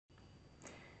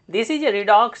This is a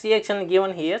redox reaction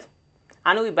given here,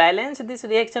 and we balance this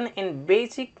reaction in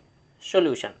basic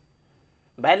solution.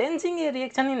 Balancing a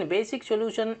reaction in basic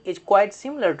solution is quite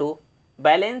similar to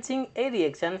balancing a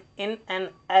reaction in an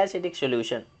acidic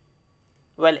solution.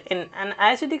 Well, in an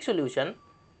acidic solution,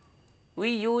 we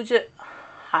use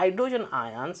hydrogen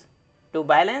ions to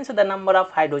balance the number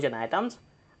of hydrogen atoms,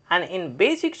 and in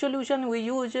basic solution we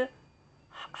use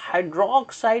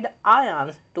hydroxide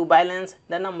ions to balance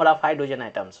the number of hydrogen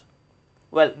atoms.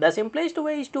 Well, the simplest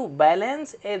way is to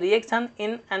balance a reaction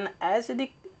in an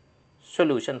acidic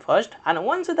solution first, and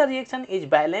once the reaction is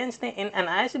balanced in an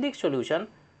acidic solution,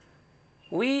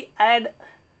 we add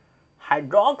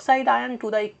hydroxide ion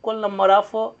to the equal number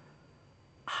of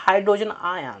hydrogen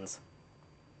ions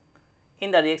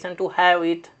in the reaction to have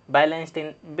it balanced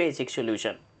in basic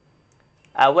solution.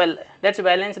 Well, let us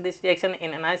balance this reaction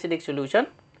in an acidic solution.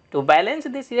 To balance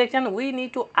this reaction, we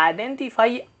need to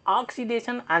identify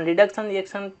oxidation and reduction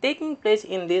reaction taking place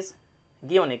in this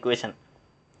given equation.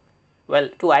 Well,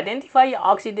 to identify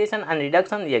oxidation and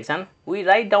reduction reaction, we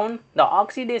write down the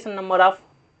oxidation number of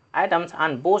atoms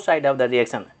on both sides of the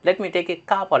reaction. Let me take a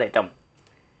copper atom.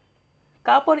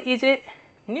 Copper is a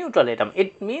neutral atom.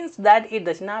 It means that it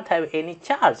does not have any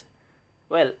charge.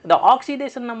 Well, the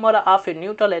oxidation number of a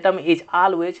neutral atom is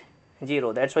always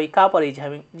 0. That is why copper is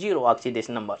having 0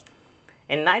 oxidation number.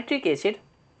 In nitric acid,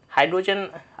 hydrogen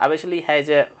obviously has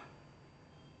a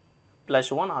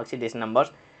 +1 oxidation number,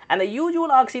 and the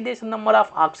usual oxidation number of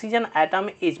oxygen atom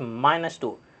is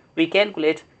 -2. We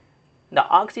calculate the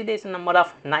oxidation number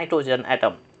of nitrogen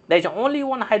atom. There is only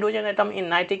one hydrogen atom in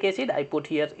nitric acid. I put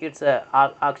here its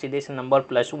oxidation number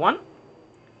 +1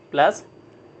 plus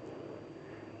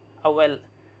well,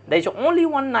 there is only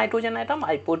one nitrogen atom.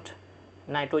 I put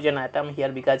nitrogen atom here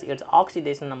because its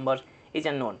oxidation number is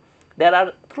unknown. There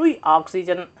are 3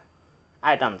 oxygen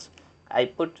atoms. I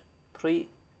put 3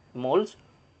 moles.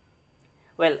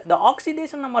 Well, the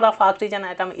oxidation number of oxygen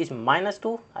atom is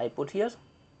 -2. I put here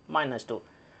 -2.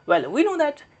 Well, we know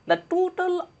that the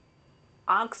total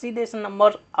oxidation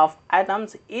number of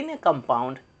atoms in a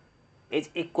compound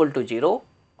is equal to 0,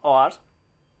 or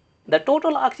the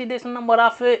total oxidation number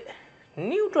of a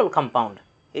neutral compound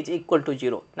is equal to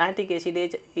 0. Nitric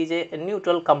acid is a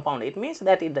neutral compound. It means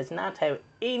that it does not have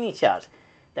any charge.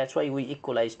 That is why we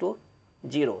equalize to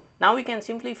 0. Now we can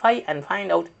simplify and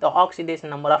find out the oxidation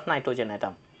number of nitrogen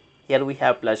atom. Here we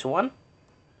have +1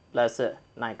 plus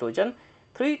nitrogen.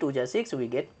 3 2 is 6, we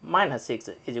get -6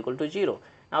 is equal to 0.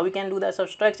 Now we can do the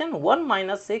subtraction. 1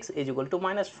 minus 6 is equal to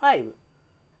 -5,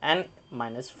 and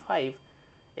 -5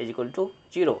 is equal to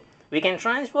 0. We can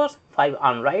transfer 5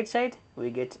 on right side, we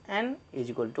get n is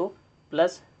equal to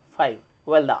 +5.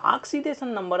 Well, the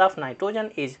oxidation number of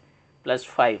nitrogen is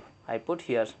 +5. I put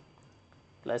here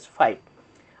 +5.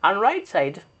 On right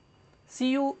side,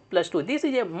 Cu +2. This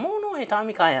is a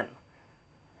monoatomic ion.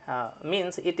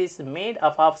 Means it is made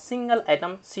up of single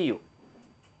atom Cu.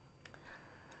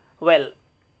 Well,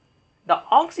 the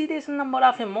oxidation number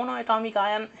of a monoatomic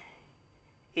ion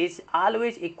is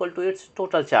always equal to its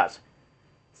total charge.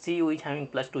 Cu is having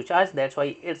 +2 charge, that is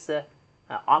why its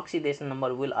oxidation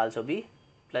number will also be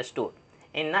 +2.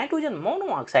 In nitrogen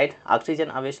monoxide, oxygen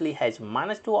obviously has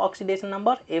 -2 oxidation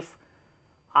number. If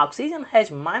oxygen has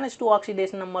 -2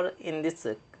 oxidation number in this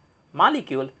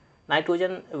molecule,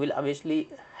 nitrogen will obviously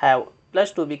have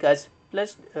 +2 because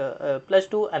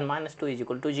 +2 and -2 is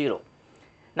equal to 0.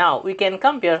 Now we can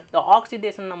compare the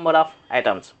oxidation number of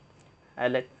atoms.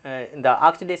 The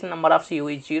oxidation number of Cu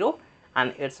is 0,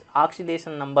 and its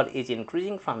oxidation number is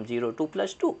increasing from 0 to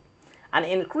 +2. An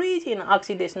increase in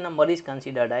oxidation number is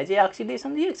considered as a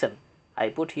oxidation reaction. I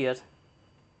put here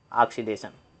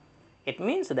oxidation. It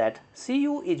means that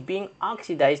Cu is being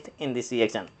oxidized in this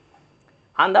reaction.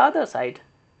 On the other side,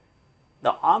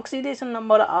 the oxidation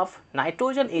number of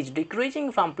nitrogen is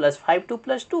decreasing from +5 to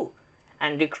 +2,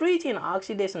 and decrease in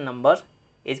oxidation number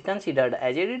is considered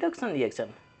as a reduction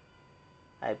reaction.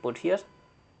 I put here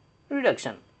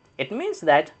reduction. It means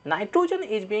that nitrogen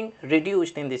is being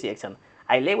reduced in this reaction.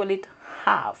 I label it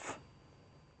half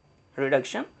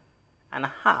reduction and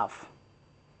half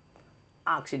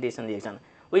oxidation reaction.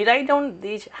 We write down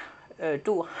these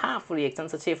two half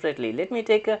reactions separately. Let me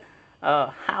take a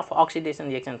half oxidation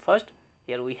reaction first.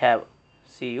 Here we have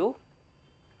Cu,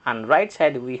 and right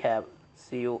side we have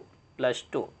Cu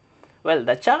 +2. Well,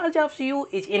 the charge of Cu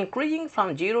is increasing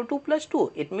from 0 to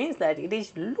 +2. It means that it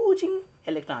is losing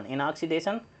electron. In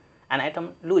oxidation, an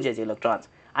atom loses electrons,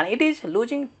 and it is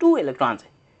losing 2 electrons.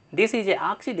 This is an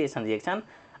oxidation reaction,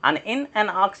 and in an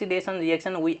oxidation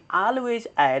reaction we always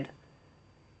add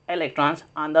electrons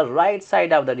on the right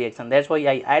side of the reaction. That is why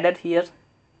I added here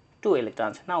 2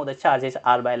 electrons. Now the charges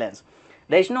are balanced.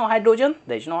 There is no hydrogen,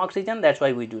 there is no oxygen, that is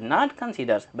why we do not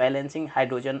consider balancing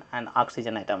hydrogen and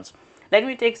oxygen atoms. Let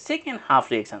me take second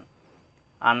half reaction.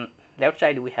 On left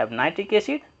side we have nitric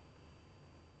acid,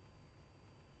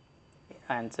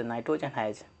 and the nitrogen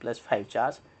has +5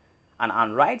 charge, and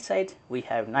on right side we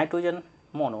have nitrogen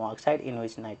monoxide in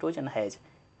which nitrogen has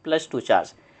 +2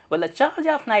 charge. Well, the charge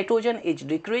of nitrogen is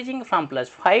decreasing from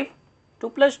 +5 to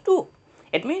 +2.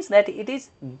 It means that it is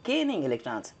gaining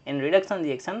electrons. In reduction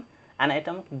reaction, an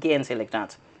atom gains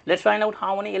electrons. Let's find out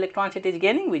how many electrons it is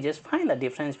gaining. We just find the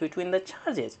difference between the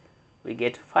charges. We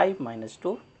get 5 minus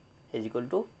 2 is equal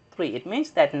to 3. It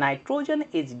means that nitrogen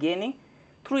is gaining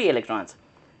 3 electrons.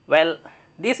 Well,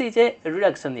 this is a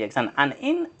reduction reaction, and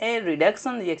in a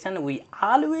reduction reaction we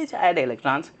always add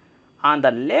electrons on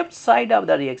the left side of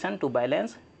the reaction to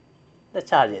balance the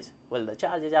charges. Well, the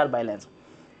charges are balanced.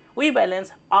 We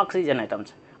balance oxygen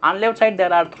atoms. On left side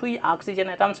there are 3 oxygen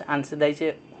atoms, and so there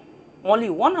is only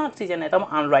 1 oxygen atom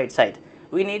on right side.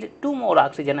 We need 2 more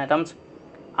oxygen atoms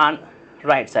on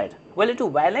right side. Well, to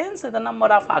balance the number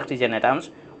of oxygen atoms,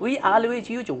 we always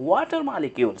use water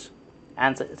molecules,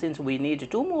 and since we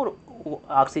need 2 more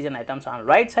oxygen atoms on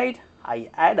right side, I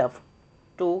add up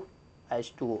 2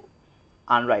 H2O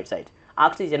on right side.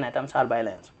 Oxygen atoms are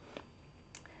balanced.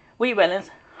 We balance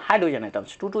hydrogen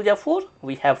atoms. 2 to the 4,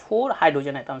 we have 4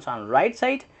 hydrogen atoms on right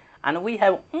side, and we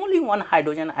have only 1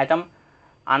 hydrogen atom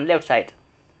on left side.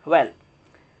 Well,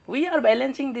 we are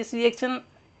balancing this reaction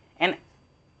in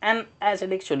an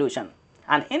acidic solution,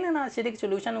 and in an acidic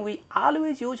solution we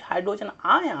always use hydrogen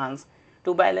ions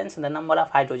to balance the number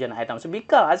of hydrogen atoms,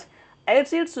 because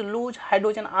acids lose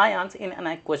hydrogen ions in an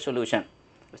aqueous solution.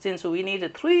 Since we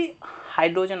need 3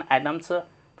 hydrogen atoms,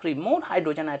 3 more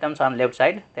hydrogen atoms on left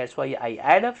side, that is why I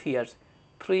add up here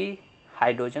 3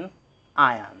 hydrogen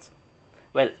ions.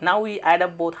 Well, now we add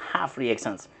up both half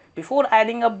reactions. Before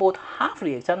adding up both half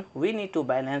reaction, we need to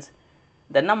balance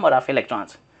the number of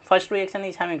electrons. First reaction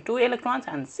is having 2 electrons,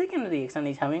 and second reaction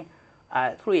is having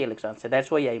 3 electrons. So that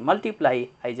is why I multiply,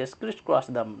 I just crisscross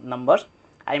the numbers.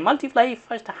 I multiply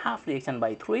first half reaction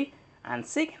by 3 and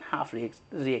second half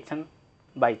reaction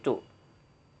by 2.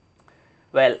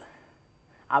 Well,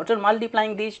 after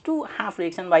multiplying these 2 half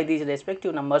reaction by these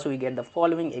respective numbers, we get the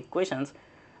following equations.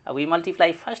 We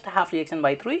multiply first half reaction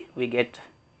by 3, we get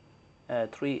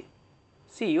 3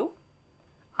 Cu.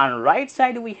 On right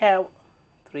side we have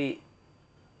 3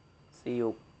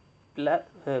 Cu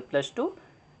plus 2,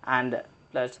 and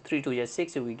plus 3 to just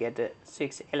 6, we get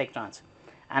 6 electrons.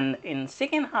 And in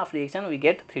second half reaction we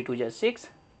get 3 to just 6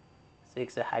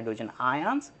 hydrogen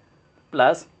ions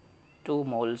plus 2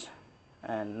 moles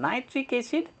nitric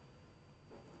acid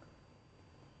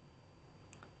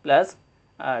plus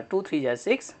 2 3 just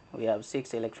 6, we have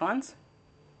 6 electrons,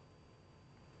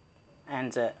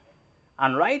 and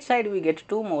on right side we get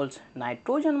 2 moles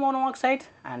nitrogen monoxide,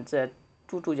 and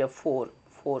 2 to the 4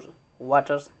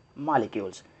 water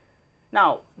molecules.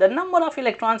 Now, the number of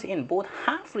electrons in both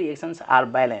half reactions are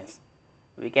balanced.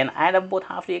 We can add up both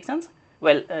half reactions.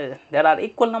 Well, there are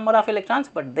equal number of electrons,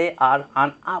 but they are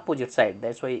on opposite side.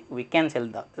 That is why we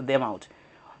cancel them out.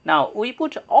 Now, we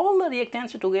put all the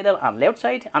reactants together on left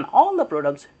side and all the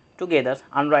products together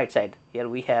on right side. Here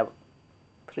we have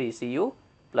 3 Cu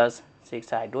plus 6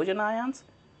 hydrogen ions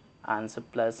and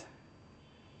plus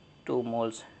 2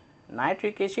 moles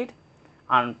nitric acid.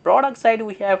 On product side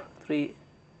we have 3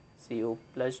 Cu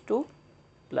plus 2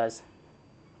 plus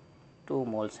 2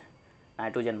 moles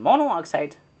nitrogen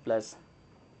monoxide plus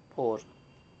 4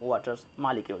 water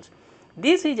molecules.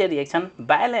 This is a reaction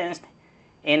balanced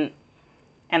in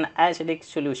an acidic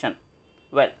solution.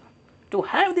 Well, to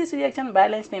have this reaction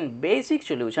balanced in basic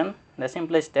solution, the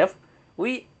simplest step,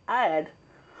 we add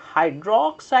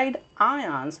hydroxide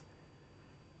ions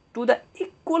to the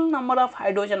equal number of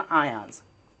hydrogen ions.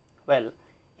 Well,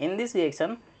 in this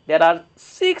reaction there are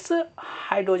 6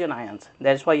 hydrogen ions.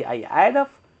 That is why I add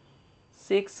up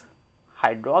 6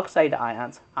 hydroxide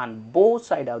ions on both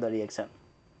sides of the reaction.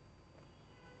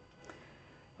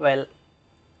 Well,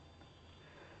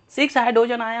 6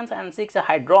 hydrogen ions and 6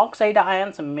 hydroxide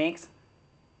ions makes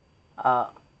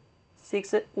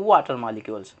 6 water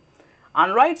molecules.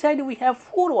 On right side we have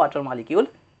 4 water molecules.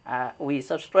 We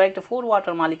subtract 4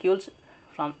 water molecules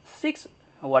from 6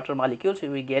 water molecules,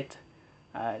 we get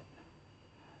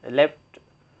left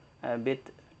with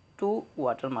 2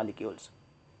 water molecules.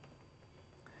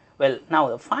 Well, now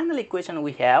the final equation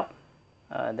we have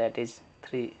that is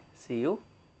 3 Cu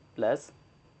plus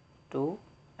 2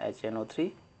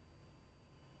 HNO3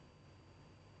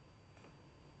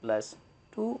 plus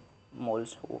 2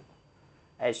 moles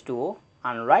H2O.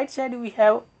 On right side we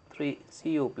have 3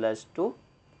 Cu plus 2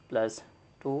 plus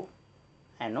 2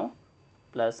 NO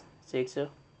plus 6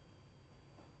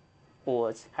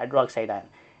 OH hydroxide ion.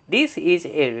 This is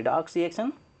a redox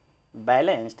reaction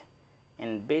balanced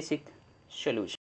in basic solution.